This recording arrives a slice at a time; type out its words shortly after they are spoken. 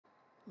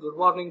Good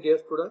morning, dear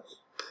students.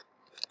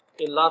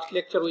 In last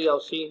lecture we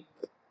have seen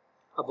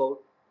about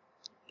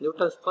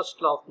Newton's first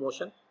law of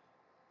motion.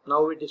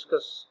 Now we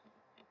discuss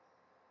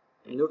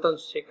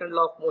Newton's second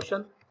law of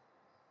motion,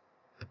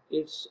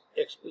 its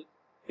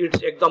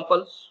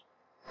examples,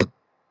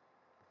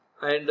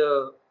 and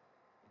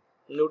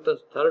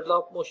Newton's third law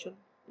of motion,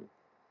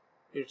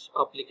 its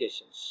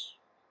applications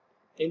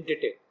in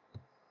detail.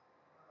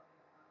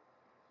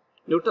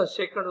 Newton's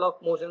second law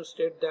of motion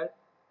states that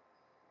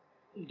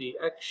the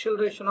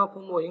acceleration of a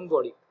moving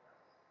body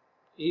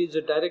is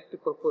directly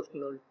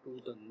proportional to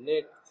the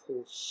net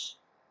force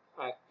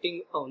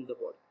acting on the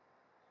body,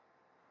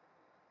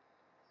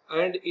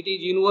 and it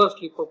is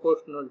inversely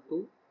proportional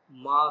to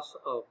mass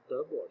of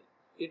the body.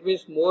 It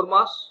means more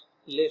mass,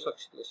 less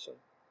acceleration,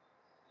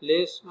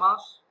 less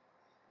mass,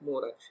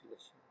 more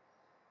acceleration.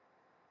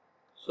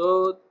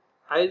 So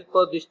as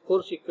per this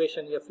force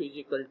equation, F is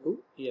equal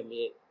to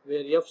ma,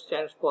 where F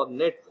stands for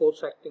net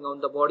force acting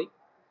on the body,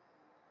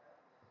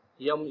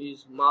 m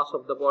is mass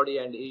of the body,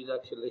 and E is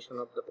acceleration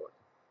of the body.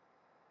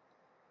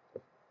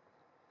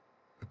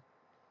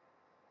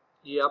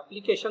 The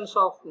applications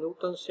of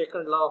Newton's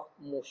second law of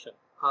motion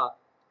are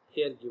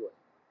here given.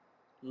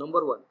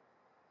 Number 1,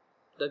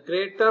 the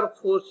greater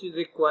force is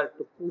required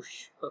to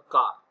push a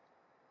car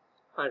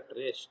at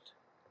rest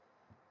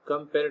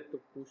compared to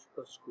push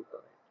a scooter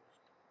at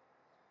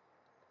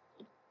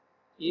rest.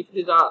 If it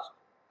is asked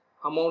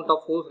amount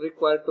of force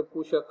required to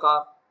push a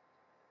car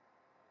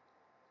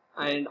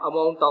and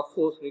amount of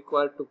force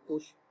required to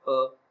push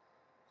a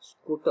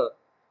scooter,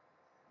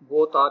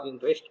 both are in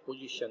rest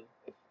position,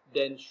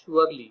 then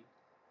surely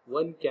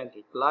one can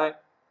reply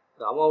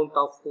the amount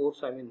of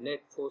force,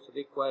 net force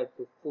required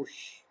to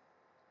push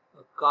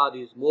a car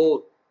is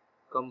more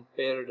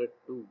compared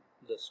to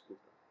the scooter.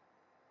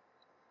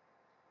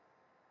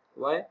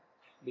 Why?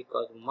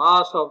 Because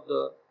mass of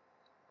the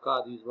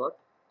car is what?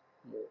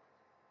 More.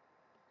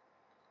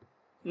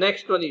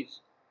 Next one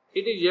is,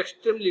 it is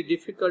extremely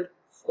difficult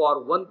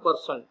for one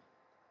person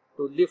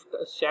to lift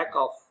a sack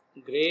of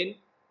grain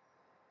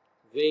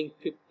weighing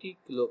 50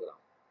 kilogram.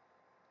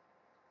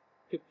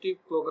 50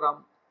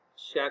 kilogram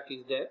sack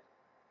is there,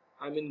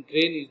 grain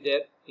is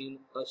there in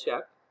a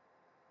sack,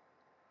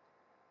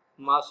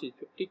 mass is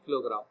 50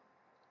 kilogram.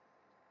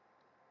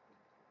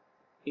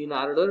 In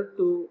order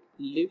to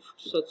lift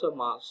such a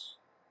mass,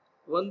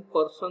 one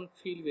person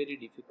feel very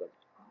difficult.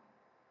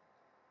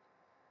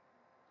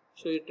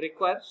 So it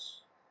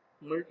requires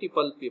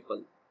multiple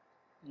people,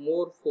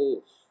 more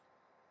force.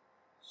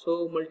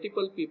 So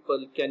multiple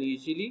people can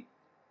easily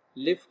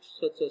lift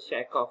such a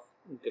sack of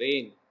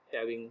grain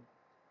having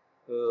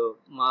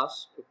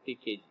mass 50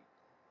 kg.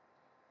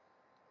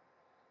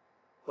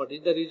 What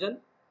is the reason?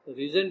 The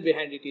reason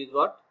behind it is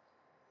what?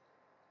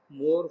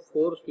 More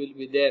force will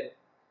be there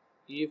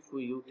if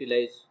we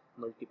utilize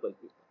multiple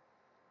people.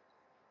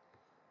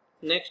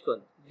 Next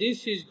one,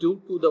 this is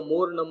due to the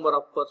more number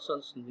of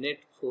persons, net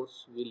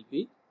force will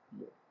be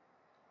more.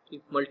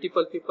 If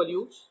multiple people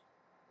use,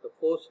 the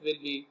force will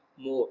be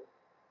more,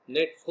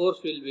 net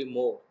force will be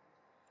more,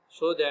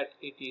 so that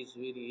it is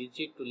very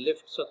easy to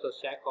lift such a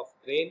sack of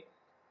grain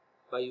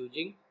by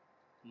using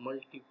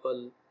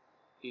multiple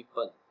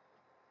people.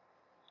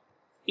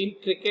 In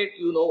cricket,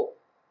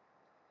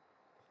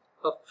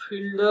 a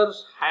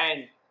fielder's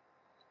hand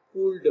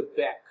pulled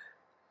back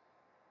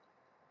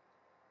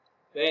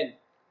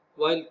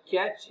while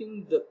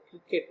catching the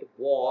cricket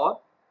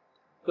ball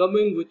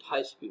coming with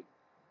high speed.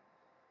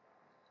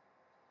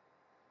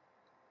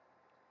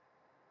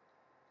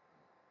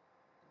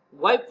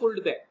 Why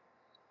pulled back?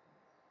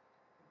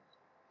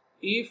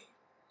 If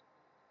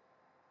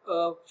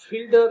a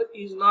fielder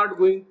is not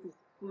going to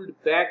pull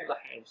back the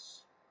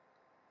hands,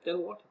 then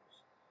what happens?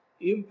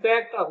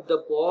 Impact of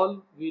the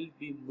ball will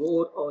be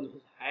more on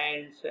his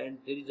hands, and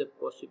there is a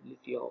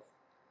possibility of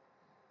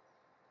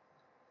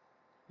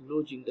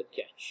losing the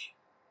catch.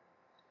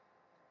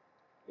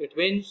 It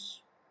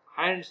means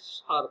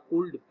hands are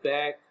pulled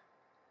back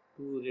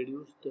to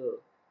reduce the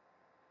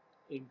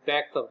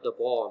impact of the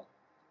ball.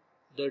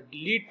 The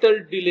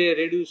little delay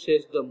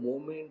reduces the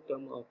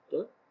momentum of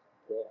the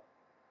ball.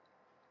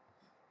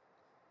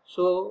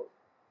 So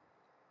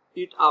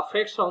it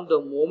affects on the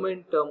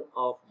momentum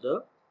of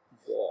the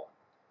ball.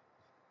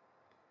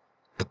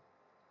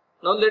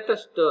 Now let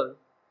us turn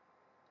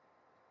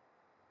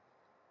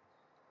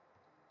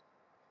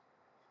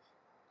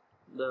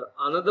the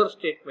another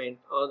statement,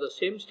 or the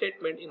same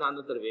statement in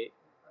another way.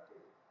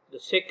 The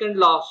second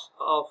law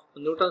of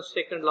Newton's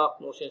second law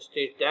of motion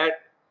states that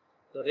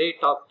the rate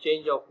of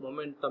change of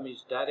momentum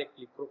is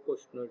directly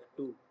proportional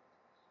to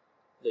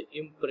the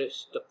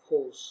impressed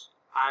force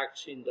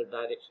acts in the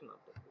direction of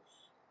the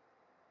force.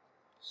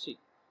 See,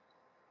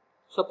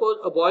 suppose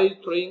a boy is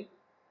throwing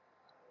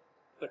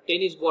a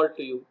tennis ball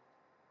to you,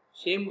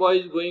 same boy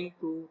is going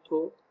to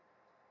throw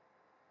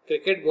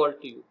cricket ball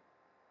to you,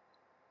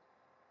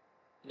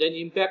 then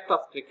impact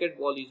of cricket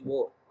ball is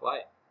more.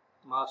 Why?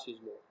 Mass is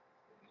more.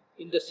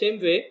 In the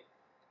same way,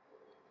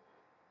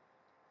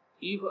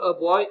 if a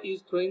boy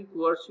is throwing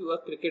towards you a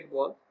cricket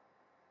ball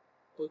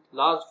with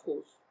large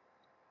force,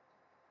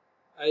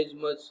 as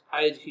much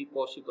as he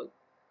possible,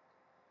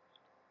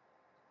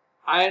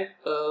 and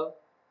a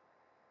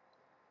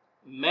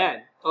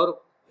man or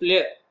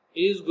player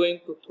is going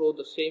to throw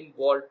the same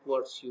ball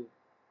towards you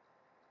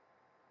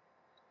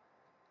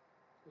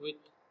with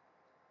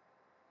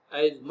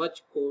as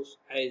much force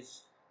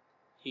as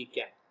he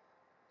can,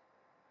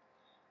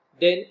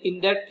 then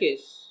in that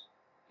case,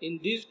 in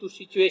these two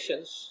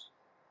situations,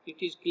 it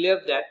is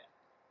clear that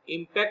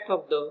impact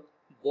of the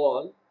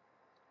ball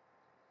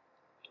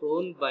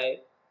thrown by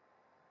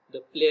the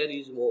player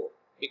is more,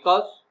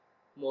 because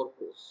more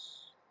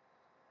force.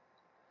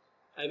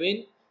 I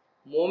mean,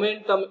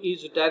 momentum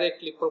is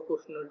directly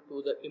proportional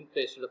to the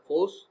impressed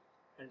force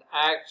and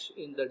acts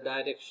in the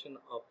direction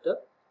of the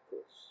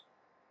force.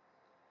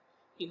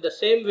 In the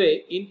same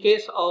way, in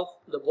case of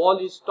the ball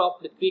is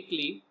stopped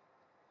quickly,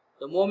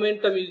 the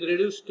momentum is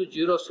reduced to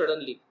zero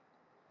suddenly.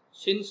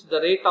 Since the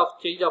rate of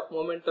change of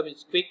momentum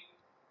is quick,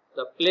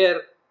 the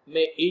player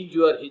may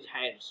injure his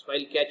hands.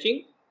 While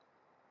catching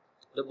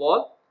the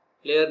ball,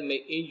 player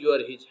may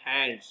injure his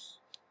hands.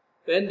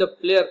 When the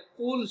player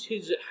pulls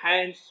his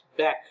hands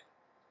back,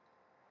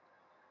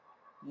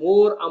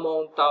 more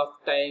amount of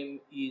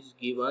time is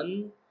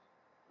given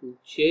to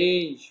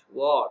change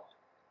what?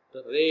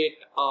 The rate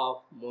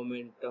of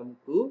momentum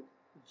to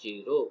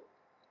zero.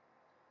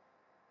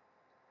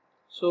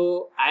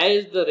 So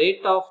as the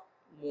rate of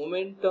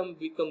momentum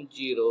becomes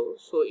zero,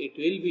 so it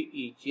will be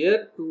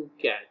easier to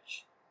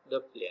catch the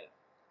player.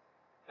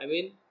 I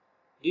mean,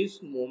 this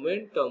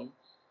momentum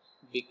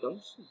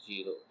becomes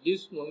zero.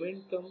 This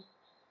momentum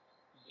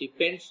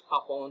depends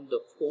upon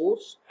the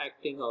force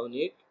acting on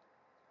it,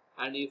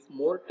 and if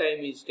more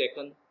time is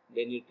taken,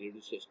 then it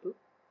reduces to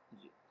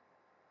zero.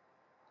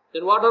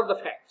 Then what are the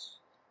facts?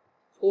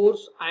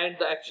 Force and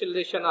the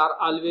acceleration are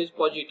always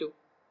positive.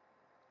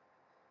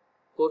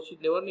 Force is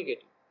never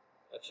negative.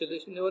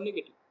 Acceleration never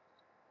negative.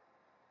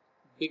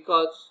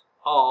 Because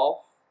of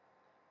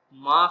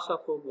mass of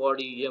a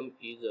body, m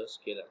is a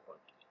scalar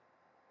quantity.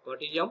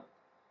 What is m?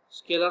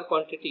 Scalar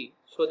quantity,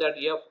 so that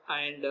f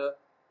and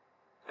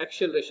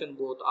acceleration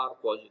both are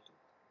positive.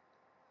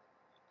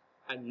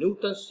 And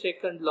Newton's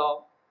second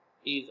law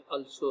is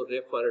also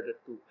referred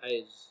to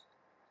as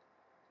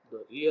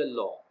the real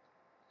law,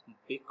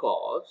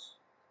 because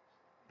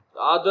the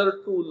other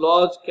two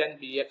laws can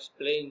be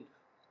explained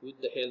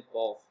with the help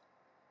of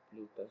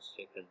Newton's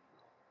second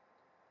law.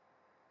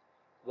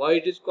 Why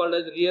it is called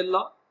as real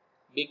law?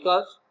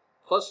 Because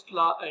first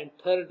law and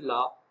third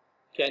law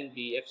can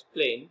be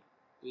explained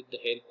with the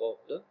help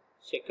of the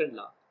second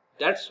law.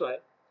 That's why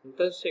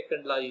Newton's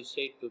second law is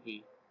said to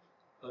be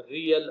a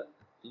real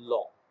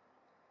law.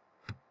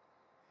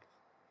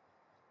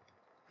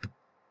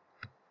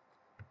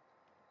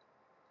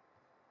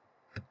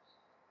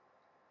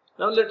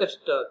 Now let us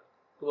turn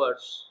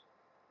towards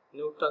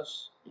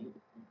Newton's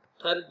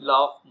third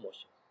law of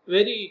motion.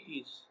 Very it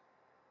is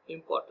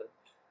important.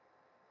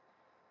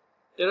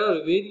 There are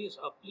various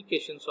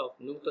applications of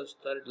Newton's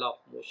third law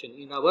of motion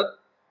in our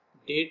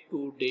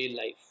day-to-day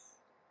life.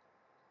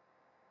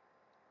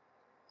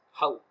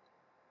 How?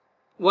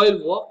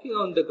 While walking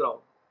on the ground,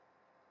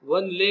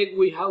 one leg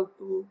we have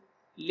to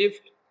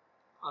lift,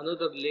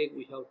 another leg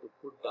we have to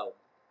put down.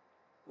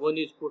 One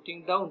is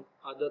putting down,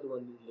 other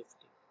one is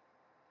lifting.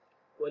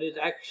 One is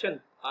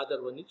action,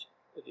 other one is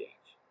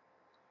reaction.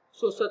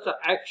 So such a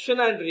action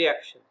and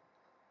reaction,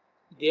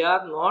 they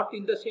are not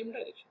in the same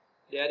direction.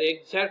 They are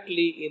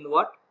exactly in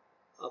what?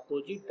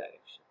 Opposite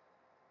direction.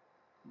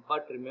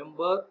 But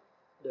remember,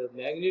 the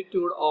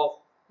magnitude of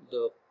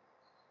the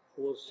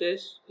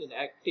forces in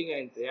acting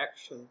and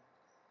reaction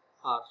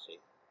are same.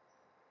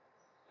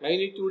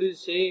 Magnitude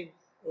is same,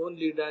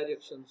 only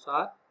directions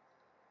are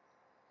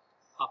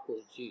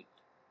opposite.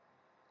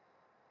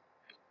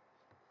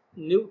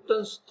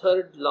 Newton's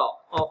third law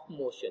of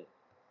motion.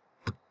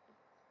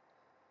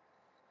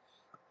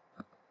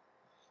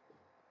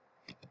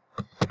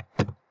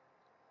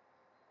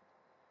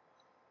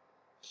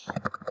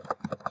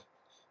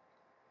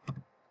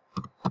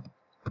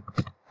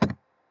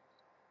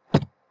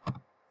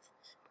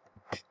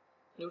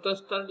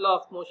 Newton's third law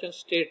of motion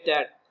states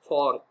that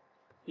for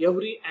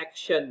every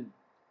action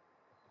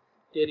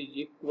there is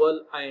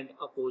equal and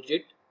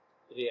opposite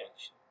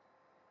reaction.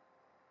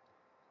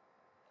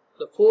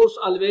 The force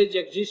always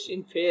exists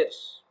in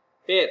pairs.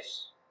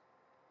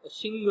 A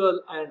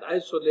single and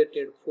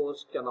isolated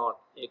force cannot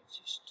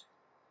exist.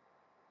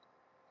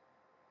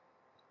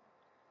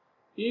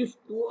 If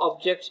two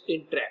objects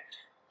interact,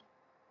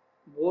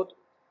 both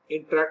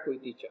interact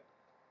with each other,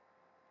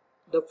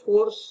 the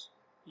force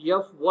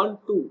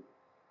F12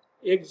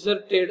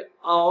 exerted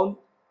on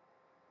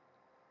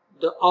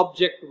the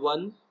object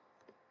 1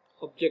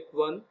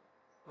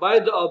 by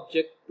the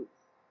object 2,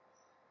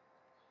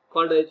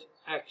 called as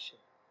action.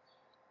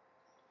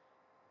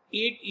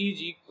 It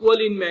is equal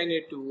in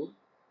magnitude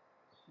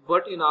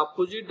but in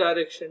opposite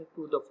direction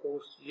to the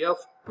force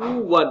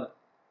F21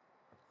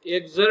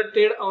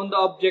 exerted on the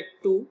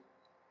object 2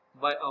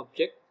 by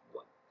object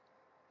 1.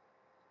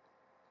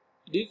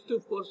 These two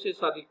forces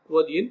are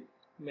equal in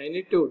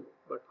magnitude,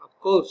 but of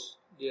course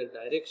their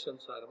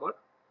directions are what?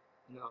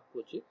 in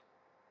opposite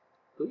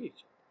to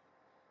each other.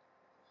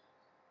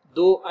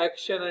 Though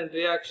action and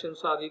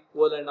reactions are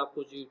equal and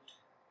opposite,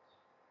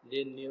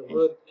 they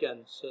never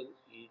cancel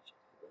each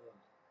other.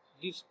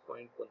 This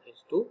point one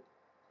has to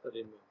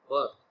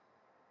remember.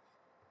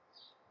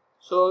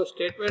 So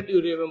statement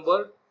you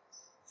remember,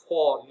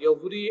 for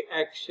every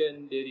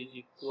action there is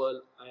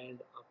equal and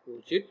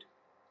opposite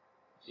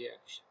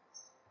reaction.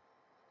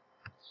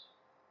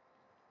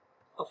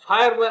 A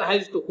fireman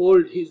has to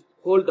hold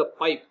the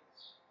pipe.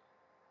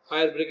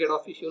 Fire brigade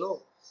office, you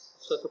know.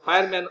 So the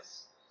fireman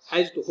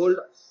has to hold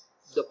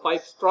the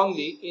pipe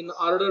strongly in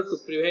order to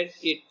prevent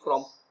it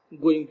from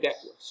going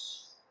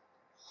backwards.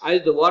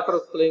 As the water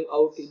flowing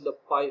out in the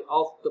pipe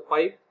of the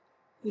pipe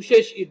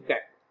pushes it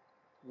back.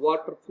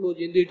 Water flows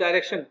in this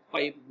direction,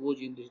 pipe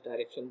goes in this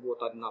direction,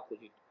 both are in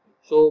opposite.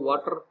 So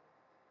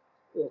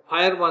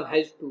fireman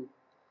has to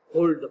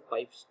hold the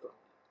pipe strongly.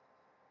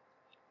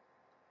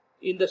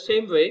 In the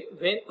same way,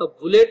 when a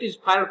bullet is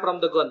fired from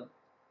the gun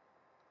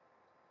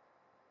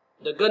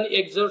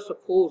exerts a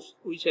force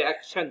which is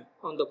action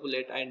on the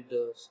bullet, and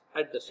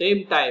at the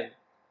same time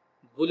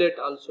bullet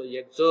also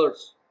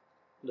exerts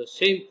the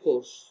same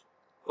force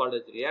called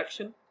as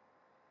reaction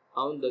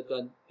on the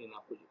gun in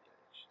opposite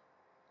direction.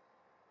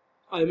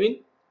 I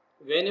mean,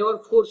 whenever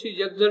force is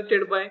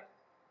exerted by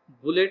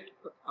bullet,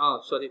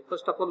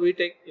 first of all we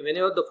take,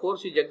 whenever the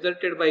force is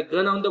exerted by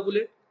gun on the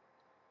bullet,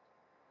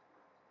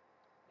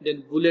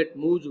 then bullet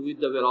moves with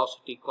the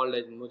velocity called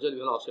as muzzle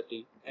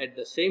velocity. At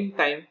the same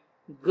time,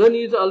 gun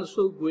is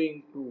also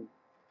going to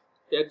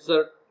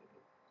exert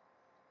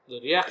the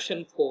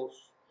reaction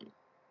force,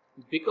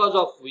 because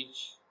of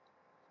which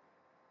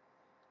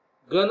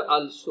gun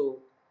also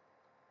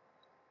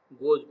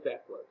goes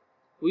backward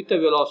with a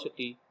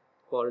velocity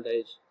called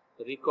as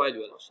recoil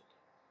velocity.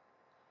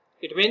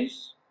 It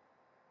means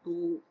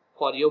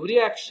for every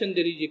action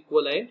there is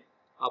equal and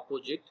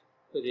opposite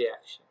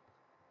reaction.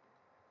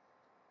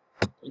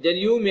 Then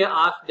you may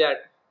ask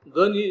that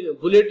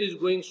bullet is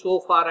going so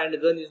far and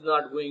gun is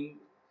not going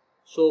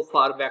so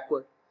far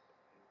backward,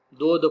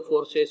 though the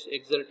forces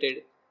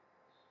exerted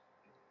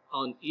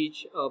on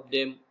each of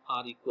them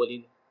are equal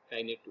in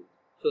magnitude.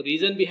 So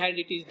reason behind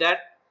it is that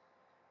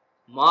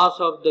mass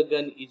of the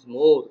gun is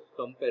more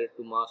compared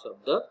to mass of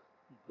the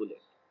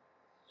bullet.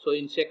 So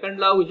in second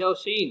law we have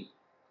seen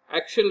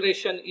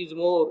acceleration is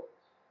more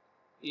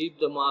if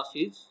the mass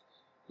is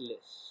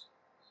less.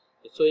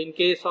 So in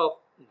case of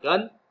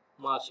gun,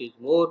 mass is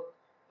more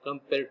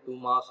compared to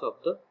mass of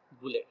the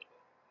bullet.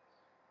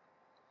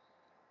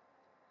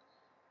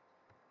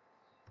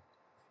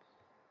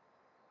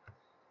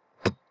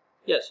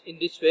 Yes, in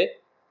this way,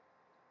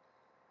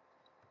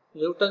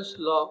 Newton's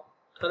law,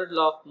 third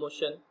law of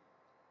motion,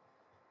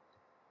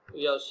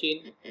 we have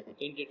seen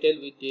in detail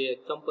with the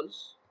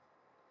examples.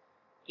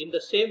 In the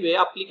same way,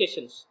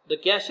 applications. The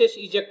gases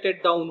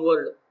ejected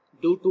downward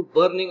due to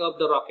burning of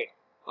the rocket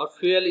or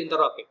fuel in the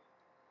rocket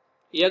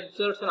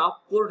exerts an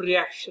upward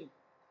reaction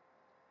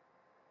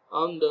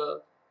on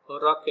the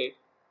rocket,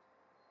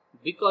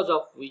 because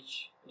of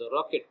which the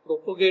rocket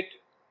propagates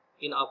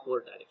in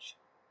upward direction.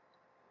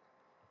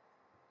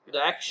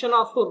 The action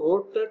of a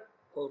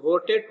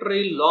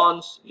rotatory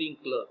lawn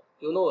sprinkler,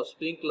 you know, a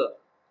sprinkler,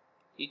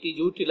 it is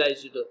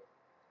utilized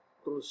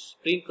to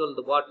sprinkle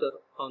the water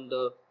on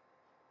the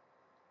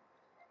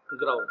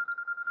ground.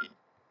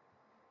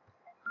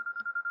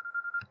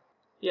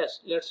 Yes,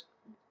 let's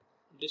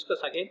discuss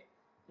again.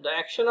 The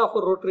action of a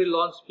rotary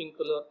lawn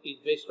sprinkler is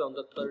based on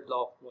the third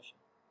law of motion.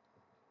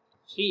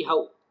 See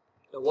how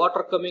the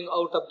water coming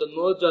out of the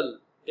nozzle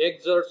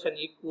exerts an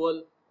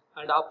equal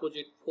and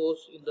opposite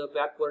force in the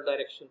backward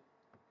direction.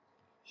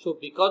 So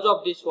because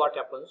of this, what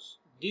happens?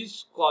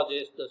 This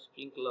causes the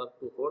sprinkler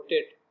to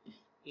rotate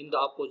in the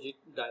opposite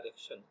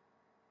direction.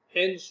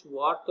 Hence,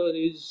 water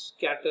is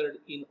scattered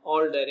in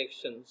all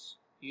directions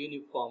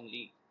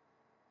uniformly.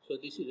 So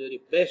this is the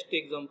very best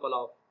example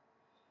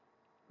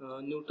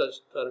of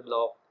Newton's third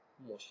law of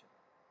motion.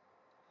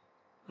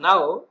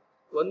 Now,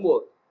 one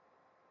more.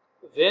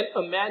 When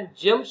a man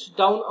jumps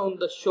down on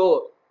the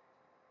shore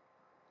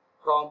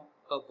from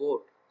a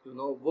boat, you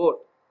know,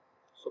 boat.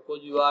 Suppose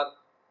you are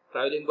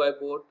traveling by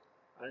boat,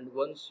 and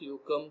once you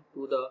come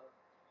to the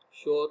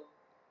shore,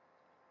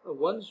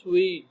 once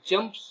we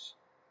jumps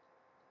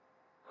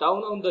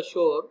down on the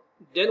shore,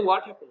 then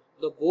what happens?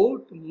 The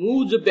boat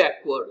moves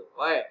backward.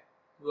 Why?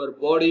 Your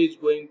body is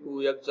going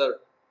to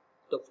exert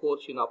the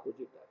force in opposite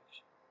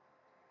direction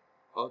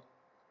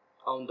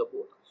on the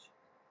boat.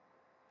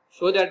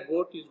 So that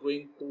boat is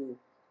going to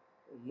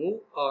move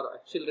or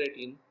accelerate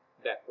in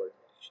backward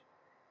direction.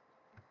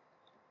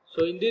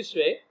 So in this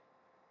way,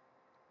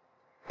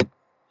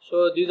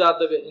 so these are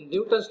the way.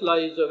 Newton's law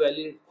is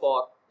valid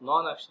for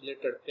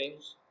non-accelerated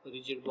frames,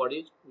 rigid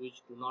bodies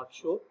which do not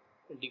show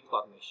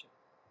deformation.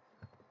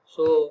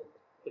 So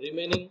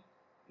remaining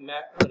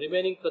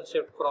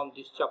concept from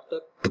this chapter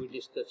we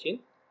discuss in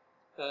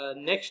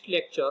next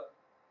lecture.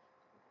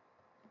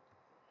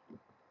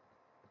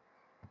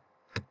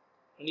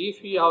 And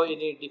if you have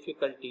any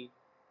difficulty,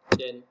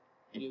 then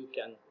you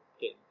can